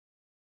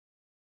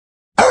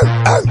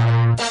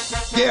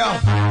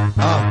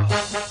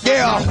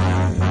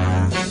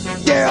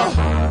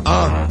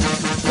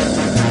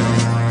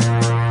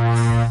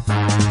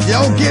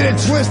Don't get it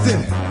twisted.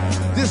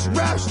 This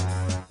rap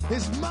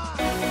is mine.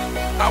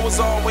 I was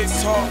always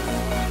taught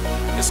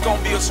it's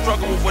gonna be a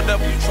struggle with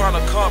whatever you're trying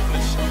to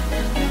accomplish.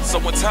 So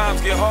when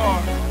times get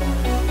hard,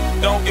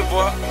 don't give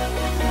up,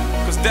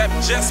 cause that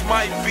just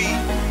might be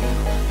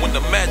when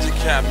the magic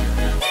happens.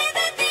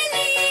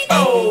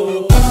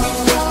 Oh,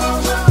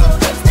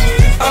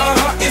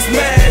 it's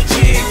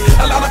magic.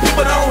 A lot of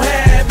people don't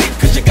have it,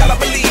 cause you gotta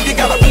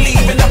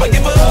believe and never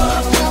give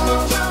up.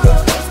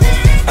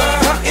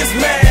 It's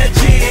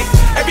magic.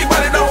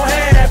 Everybody don't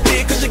have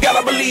it, cause you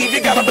gotta believe,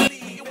 you gotta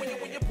believe.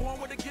 When you're born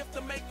with a gift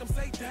to make them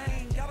say,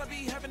 dang, gotta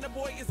be having the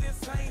boy is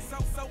insane,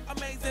 so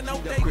amazing.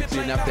 No day quickly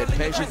enough, that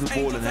patience with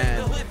ball in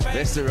hand.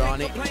 There's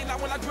Seerane.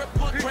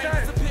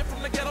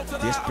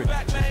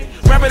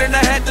 Rabbit in the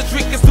hat, the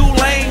trick is too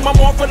lame. I'm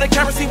on for the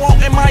currency,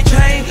 wanting my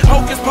chain.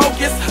 Hocus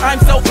pocus, I'm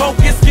so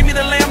focused. Give me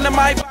the lamb to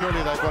my.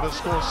 Surely they've got to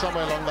score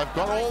somewhere along. They've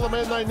got all the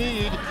men they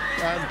need,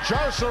 and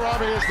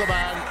Seerane is the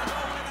man.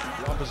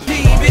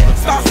 Keep it.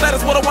 Star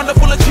status, what a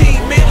wonderful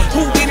achievement.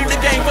 Who needed the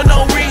game for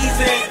no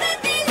reason?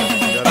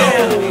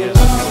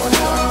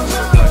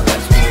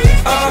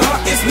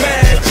 It's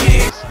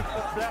magic.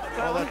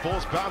 Oh, that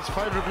ball's bounced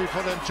favourably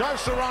for them.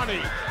 Seerane,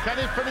 can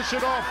he finish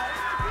it off?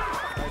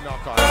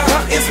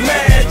 It's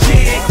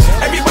magic.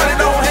 Everybody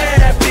don't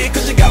have it,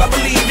 cause you gotta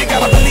believe, you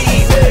gotta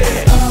believe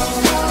it.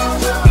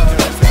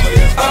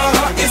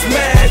 It's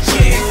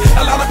magic.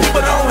 A lot of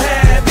people don't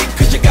have it,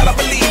 cause you gotta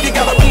believe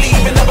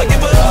and never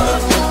give up.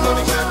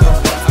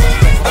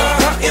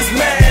 It's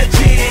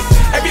magic.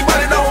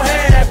 Everybody don't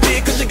have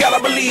it, cause you gotta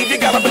believe, you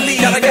gotta believe.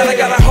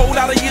 Got a whole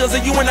lot of years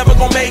and you ain't never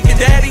gonna make it.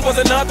 Daddy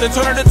wasn't nothing,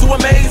 turned it into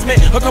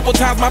amazement. A couple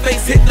times my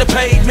face hit the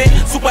pavement.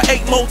 Super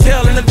 8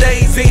 motel in the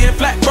days in.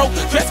 Flat broke,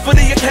 dressed for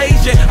the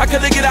occasion. I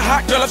couldn't get a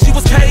hot girl if she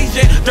was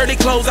Cajun. Dirty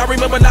clothes, I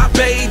remember not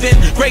bathing.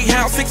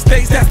 Greyhound, 6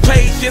 days, that's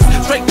patience.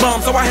 Straight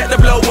bum, so I had to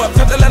blow up.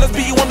 Time to let us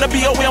be you on the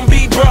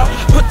B-O-M-B, bruh.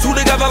 Put two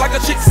together like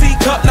a chick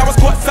C-cup. Now it's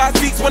courtside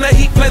seats when the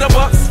Heat play the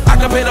Bucks. I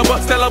can pay the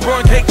Bucks, Stella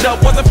Burn caked up.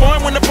 Wasn't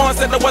fun when the phone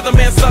said the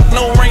weatherman sucked.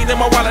 No rain in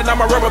my wallet, now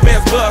my rubber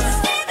bands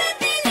bust.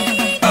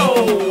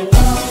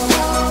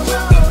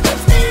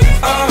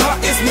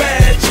 It's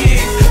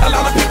magic. A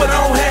lot of people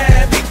don't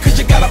have it, cause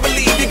you gotta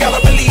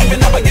believe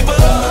and never give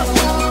up.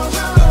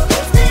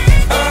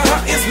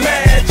 It's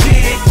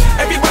magic.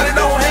 Everybody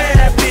don't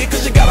have it,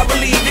 cause you gotta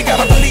believe it.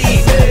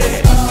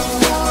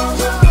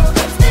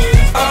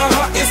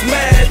 It's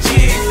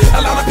magic.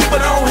 A lot of people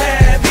don't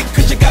have it,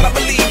 cause you gotta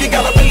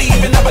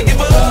believe and never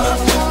give up.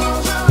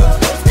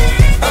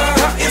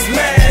 It's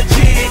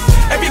magic.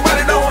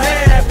 Everybody don't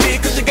have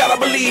it, cause you gotta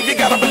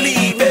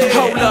believe it.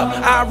 Hold up,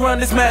 I run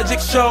this magic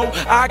show.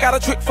 I got a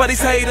trick for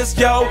these haters,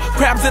 yo.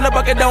 Crabs in the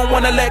bucket don't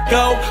wanna let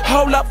go.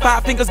 Hold up,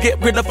 5 fingers get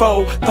rid of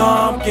 4.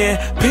 Thumbkin,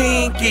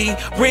 pinky,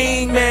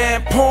 ring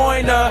man,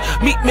 pointer.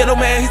 Meet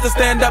middleman, he's the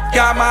stand-up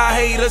guy. My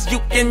haters, you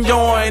can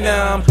join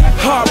them.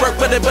 Hard work,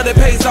 but it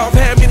pays off.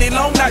 Have many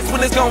long nights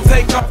when it's gonna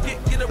take off.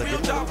 Get a real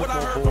job, what I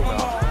heard from my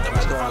mom.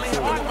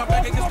 My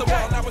back against the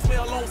wall, now it's me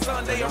alone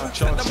Sunday. I'm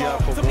chance here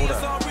for to me,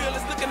 it's unreal,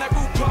 it's looking at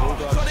RuPaul.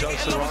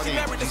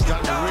 Seerane, he's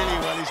done really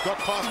well. He's got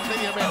past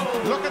plenty of men.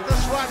 Look at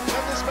this run.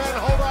 Can this man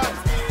hold on?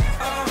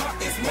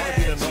 It's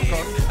magic.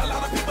 A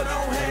lot of people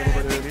don't have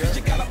it, cause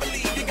you gotta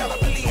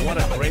believe. What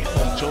a great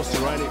form,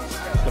 Seerane.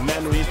 The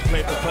man who used to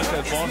play for Perth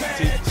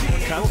Varsity.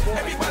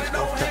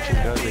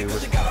 Touching go there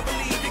with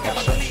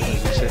obstruction,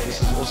 as you said. This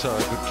is also a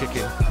good kick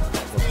in.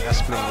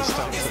 Aspling this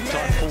time. Some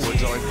tight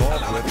forwards are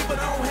involved with.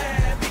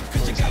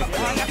 He's kicked out.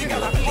 Seerane has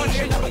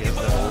had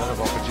a lot of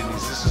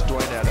opportunities. This is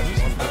Dwayne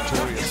Adams on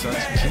Victoria, so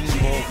it's clean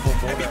ball for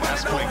Border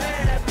Aspling.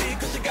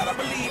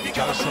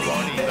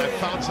 Seerane, they've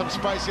found some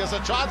space. Here's a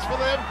chance for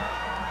them.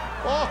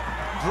 Oh,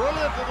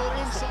 brilliant little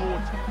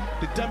inside.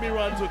 The dummy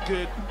runs were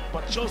good,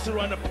 but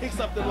Seerane picks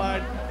up the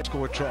line.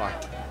 Score a try.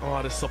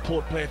 Oh, the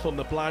support play from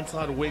the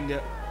blindside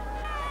winger.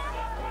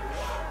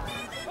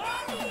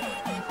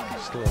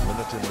 Still a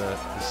minute in the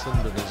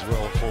Sindon as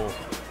well for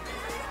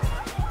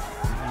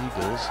the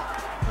Eagles.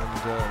 And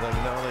they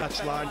now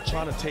Touch line,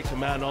 trying to take a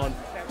man on.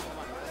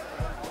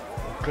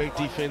 Great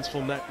defense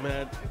from that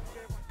man.